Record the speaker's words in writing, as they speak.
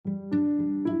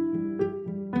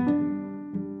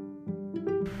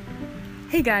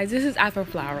Hey guys, this is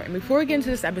Afroflower, and before we get into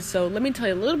this episode, let me tell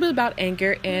you a little bit about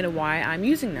Anchor and why I'm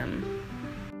using them.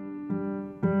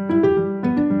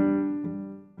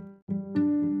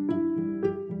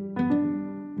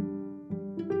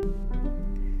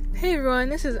 Hey everyone,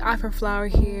 this is Afroflower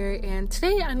here, and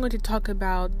today I'm going to talk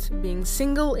about being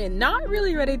single and not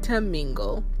really ready to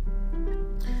mingle.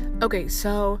 Okay,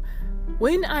 so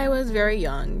when I was very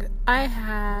young, I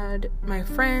had my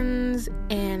friends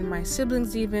and my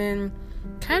siblings even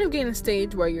kind of get in a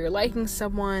stage where you're liking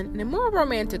someone in a more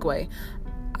romantic way.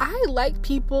 I like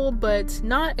people, but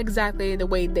not exactly the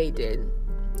way they did.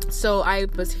 So I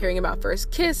was hearing about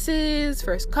first kisses,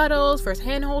 first cuddles, first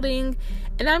hand holding,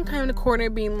 and I'm kind of in the corner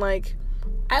being like,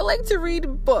 I like to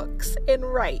read books and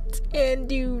write and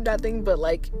do nothing but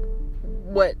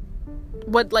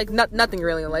nothing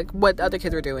really, like what other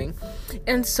kids were doing.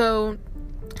 And so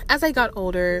as I got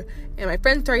older and my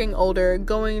friends started getting older,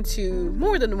 going to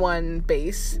more than one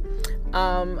base,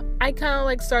 I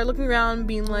kind of started looking around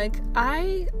being like,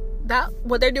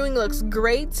 what they're doing looks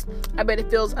great. I bet it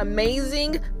feels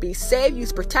amazing. Be safe,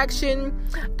 use protection.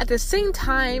 At the same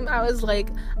time, I was like,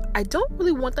 I don't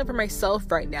really want that for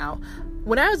myself right now.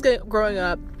 When I was growing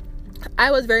up,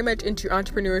 I was very much into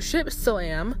entrepreneurship, still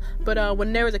am, but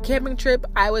when there was a camping trip,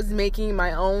 I was making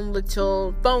my own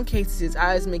little phone cases,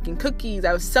 I was making cookies,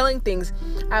 I was selling things,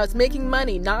 I was making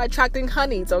money, not attracting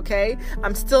honeys, okay?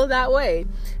 I'm still that way,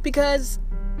 because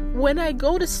when I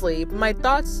go to sleep, my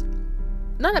thoughts,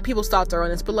 not that people's thoughts are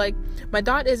on this, but my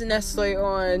thought isn't necessarily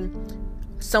on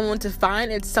someone to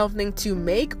find, it's something to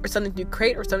make, or something to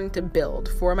create, or something to build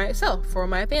for myself, for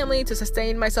my family, to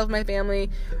sustain myself, my family,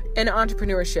 in an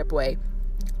entrepreneurship way.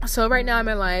 So right now in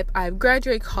my life, I've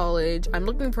graduated college, I'm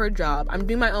looking for a job, I'm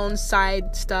doing my own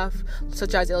side stuff,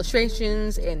 such as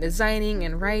illustrations, and designing,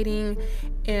 and writing,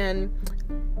 and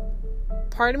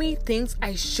part of me thinks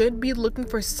I should be looking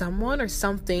for someone or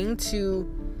something to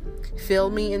fill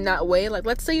me in that way. Like,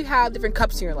 let's say you have different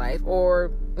cups in your life,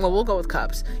 or we'll go with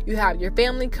cups. You have your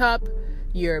family cup,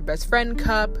 your best friend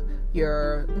cup,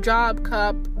 your job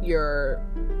cup, your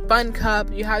fun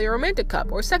cup, you have your romantic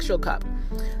cup or sexual cup.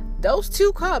 Those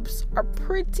two cups are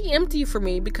pretty empty for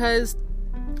me because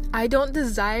I don't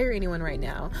desire anyone right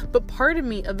now. But part of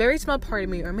me, a very small part of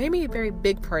me, or maybe a very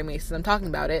big part of me, since I'm talking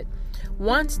about it,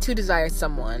 wants to desire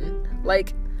someone.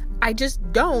 I just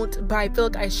don't, but I feel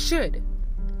like I should.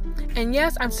 And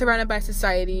yes, I'm surrounded by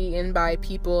society and by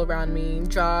people around me,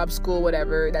 job, school,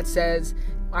 whatever, that says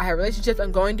I have relationships,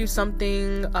 I'm going to do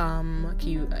something, can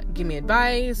you give me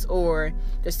advice, or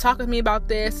just talk with me about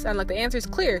this? And the answer is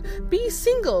clear, be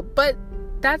single. But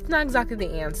that's not exactly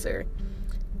the answer.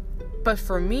 But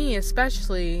for me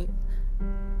especially,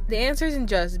 the answer isn't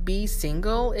just be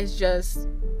single, it's just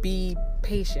be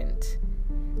patient.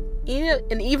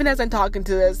 And even as I'm talking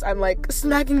to this, I'm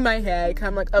smacking my head.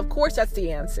 I'm of course that's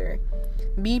the answer.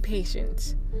 Be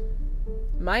patient.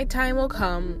 My time will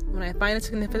come when I find a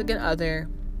significant other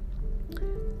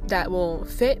that will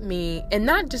fit me, and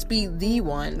not just be the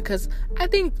one, because I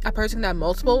think a person can have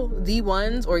multiple the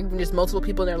ones, or even just multiple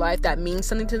people in their life that means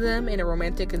something to them in a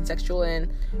romantic and sexual and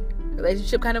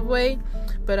relationship kind of way.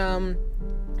 But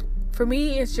for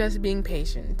me, it's just being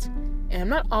patient. And I'm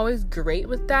not always great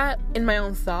with that in my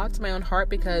own thoughts, my own heart,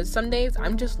 because some days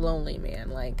I'm just lonely,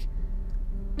 man.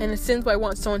 In a sense where I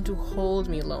want someone to hold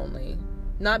me lonely.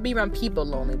 Not be around people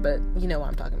lonely, but you know what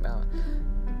I'm talking about.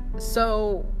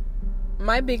 So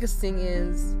my biggest thing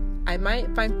is I might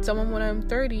find someone when I'm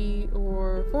 30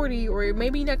 or 40, or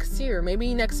maybe next year,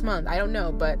 maybe next month. I don't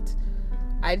know, but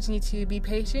I just need to be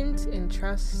patient and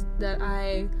trust that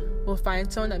I will find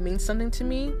someone that means something to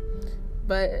me.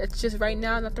 But it's just right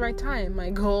now not the right time. My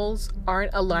goals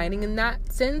aren't aligning in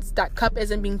that sense. That cup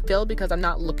isn't being filled because I'm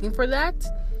not looking for that.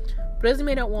 But it doesn't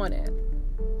mean I don't want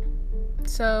it.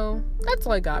 So that's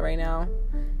all I got right now.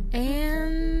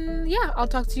 And yeah, I'll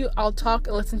talk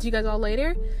and listen to you guys all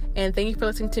later. And thank you for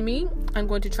listening to me. I'm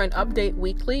going to try and update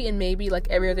weekly and maybe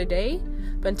every other day.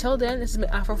 But until then, this has been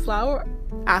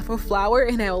Afroflower,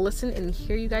 and I will listen and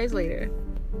hear you guys later.